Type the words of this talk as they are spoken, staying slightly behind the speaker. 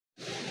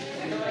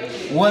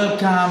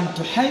Welcome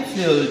to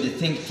Highfield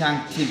Think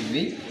Tank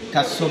TV,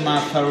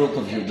 Kasoma Farouk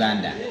of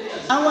Uganda.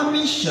 Our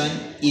mission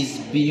is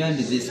beyond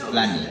this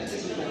planet.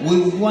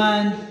 We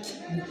want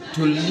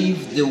to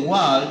leave the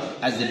world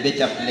as a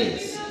better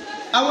place.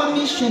 Our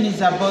mission is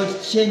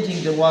about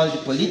changing the world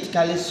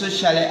politically,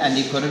 socially, and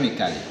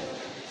economically.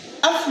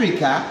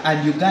 Africa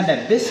and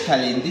Uganda,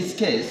 basically in this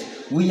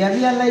case, we are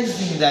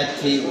realizing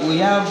that we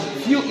have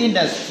few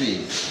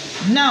industries.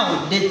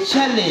 Now, the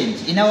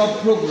challenge in our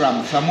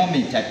program for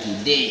Momenta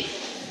today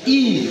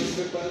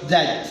is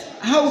that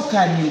how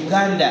can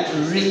Uganda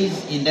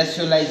raise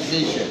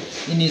industrialization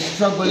in a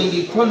struggling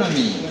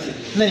economy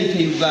like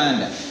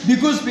Uganda?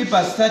 Because people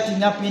are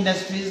starting up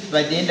industries,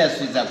 but the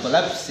industries are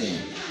collapsing.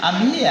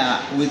 I'm here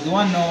with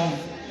one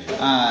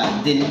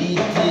of the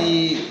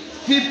lead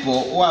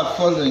people who are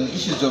following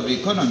issues of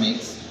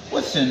economics.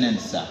 What's your name,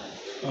 sir?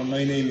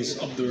 My name is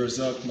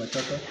Abdurazak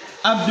Mataka.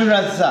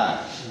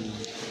 Abdurazak,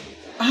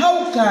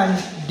 how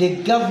can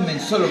the government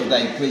solve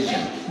the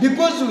equation?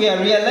 Because we are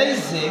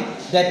realizing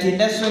that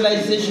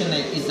industrialization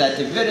is at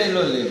a very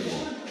low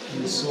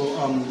level. So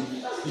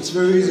it's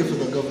very easy for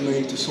the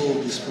government to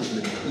solve this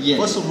problem. Yes.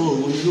 First of all,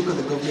 when you look at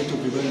the government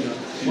of Uganda,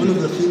 one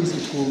of the things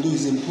it will do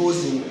is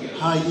imposing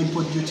high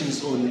import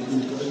duties on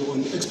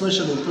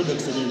especially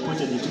products that are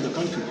imported into the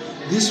country.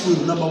 This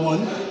will, number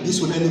one,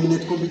 this will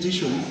eliminate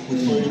competition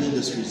with foreign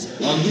industries.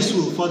 And this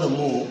will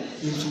furthermore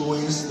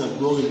influence the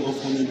growing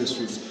of home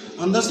industries.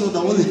 And that's not the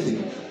only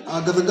thing.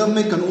 The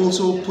government can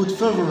also put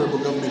favorable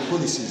government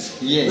policies.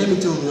 Yes. Let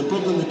me tell you, the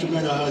problem that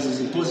Uganda has is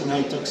imposing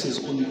high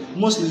taxes on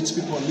mostly its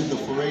people and leave the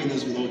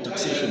foreigners without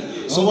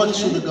taxation. So what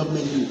should the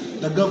government do?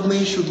 The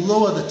government should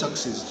lower the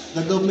taxes.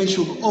 The government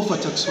should offer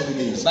tax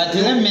holidays. But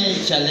let me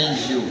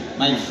challenge you,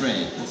 my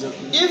friend.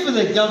 Exactly. If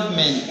the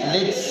government,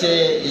 let's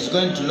say, is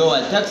going to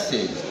lower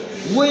taxes,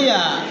 where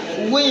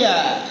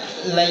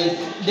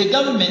like the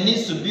government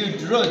needs to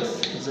build roads.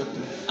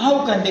 Exactly.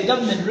 How can the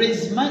government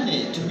raise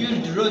money to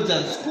build roads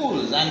and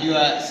schools? And you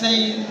are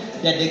saying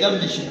that the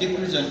government should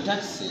decrease on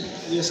taxes.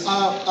 Yes,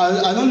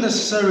 I don't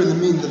necessarily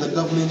mean that the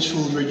government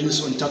should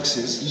reduce on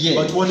taxes. Yes.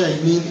 But what I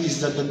mean is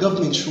that the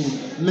government should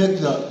make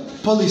the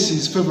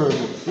policies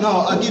favorable.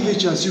 Now, I'll give you a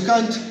chance. You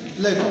can't,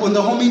 like on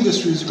the home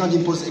industries, you can't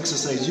impose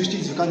exercise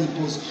duties, you can't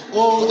impose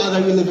all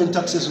other relevant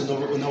taxes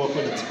on our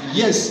products.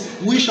 Yes,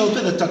 we shall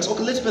pay the tax.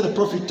 Okay, let's pay the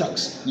profit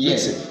tax.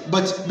 Yes. Let's say.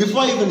 But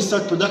before I even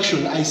start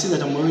production, I see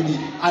that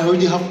I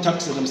already have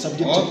tax that I'm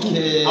subjected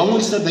to. I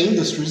won't start the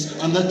industries,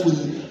 and that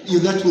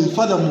will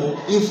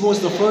furthermore influence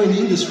the foreign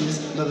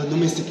industries than the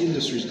domestic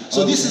industries.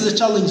 So this is a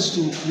challenge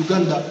to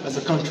Uganda as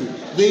a country.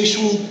 They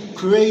should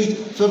create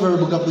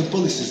favorable government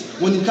policies.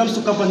 When it comes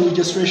to company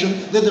registration,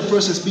 let the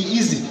process be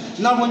easy.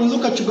 Now, when you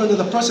look at Uganda,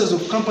 the process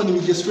of company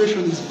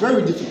registration is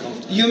very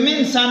difficult. You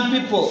mean some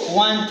people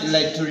want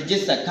like to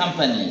register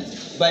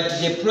companies, but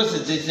the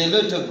process, there's a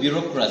lot of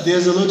bureaucracy.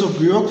 There's a lot of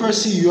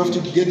bureaucracy. You have to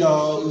get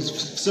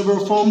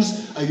several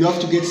forms, you have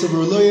to get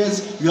several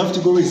lawyers, you have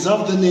to go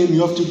reserve the name,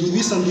 you have to do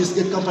this and this,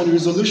 get company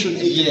resolution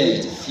 88.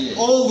 Yes.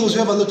 All those, we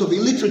have a lot of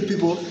illiterate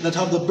people that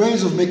have the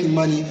brains of making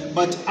money,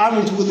 but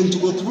aren't willing to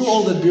go through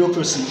all that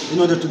bureaucracy in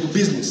order to do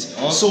business.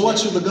 Okay. So what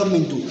should the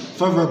government do?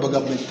 Favorable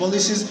government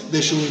policies.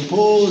 They should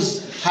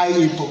impose high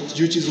import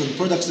duties on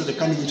products that are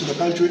coming into the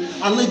country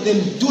and let them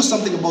do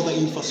something about the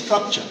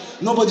infrastructure.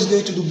 Nobody's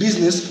going to do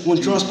business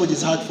when transport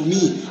is hard for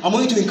me. I'm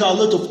going to incur a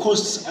lot of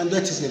costs, and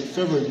that is in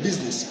favor of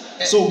business.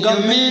 So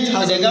government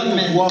has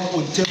to work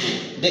on table.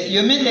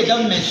 You mean the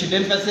government should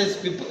emphasize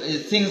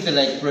things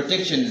like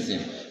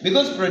protectionism?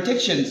 Because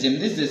protectionism,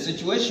 this is a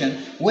situation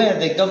where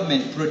the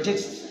government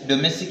protects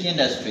domestic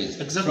industries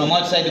from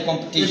outside the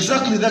competition.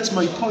 Exactly, that's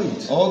my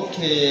point.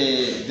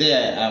 Okay,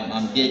 there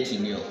I'm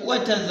getting you.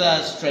 What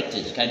other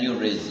strategy can you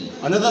raise?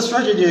 Another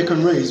strategy I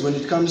can raise when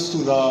it comes to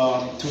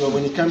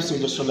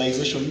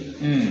industrialization,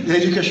 the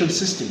education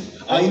system.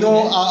 Okay. I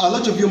know a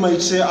lot of you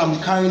might say I'm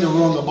kind of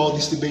wrong about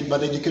this debate,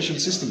 but the education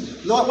system.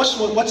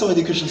 What's our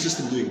education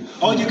system doing?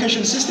 Our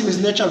education system is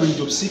nurturing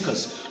job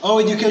seekers. Our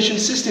education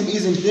system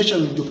isn't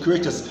nurturing job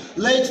creators.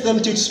 Let them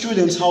teach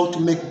students how to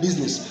make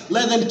business.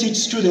 Let them teach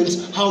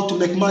students how to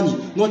make money,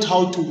 not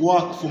how to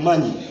work for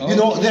money. Okay. You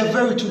know, there are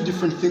very two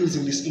different things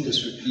in this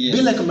industry. Yes.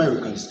 Be like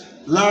Americans.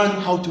 Learn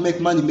how to make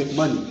money,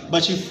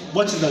 But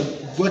what is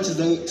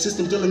the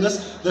system telling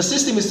us? The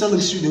system is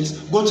telling students,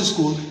 go to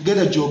school, get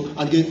a job,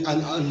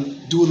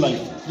 and do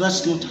life.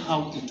 That's not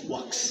how it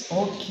works.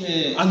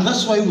 Okay. And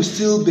that's why we're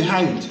still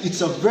behind.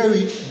 It's a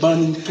very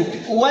burning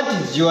topic. What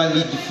is your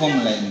lead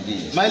formula in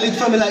this? My lead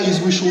formula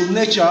is we should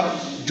nurture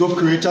job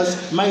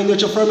creators. My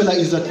nurture formula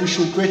is that we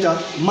should create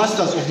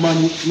masters of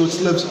money, not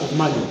slaves of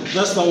money.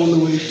 That's the only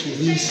way to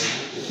this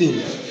thing.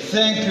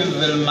 Thank you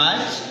very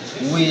much.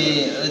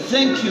 We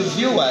thank you,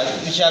 viewers.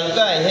 We shall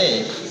go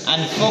ahead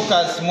and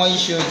focus more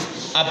issues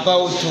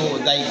about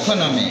the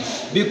economy,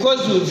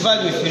 because we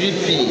value three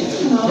P's: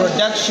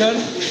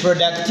 production,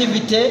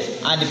 productivity,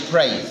 and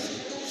price.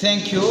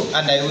 Thank you,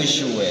 and I wish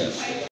you well.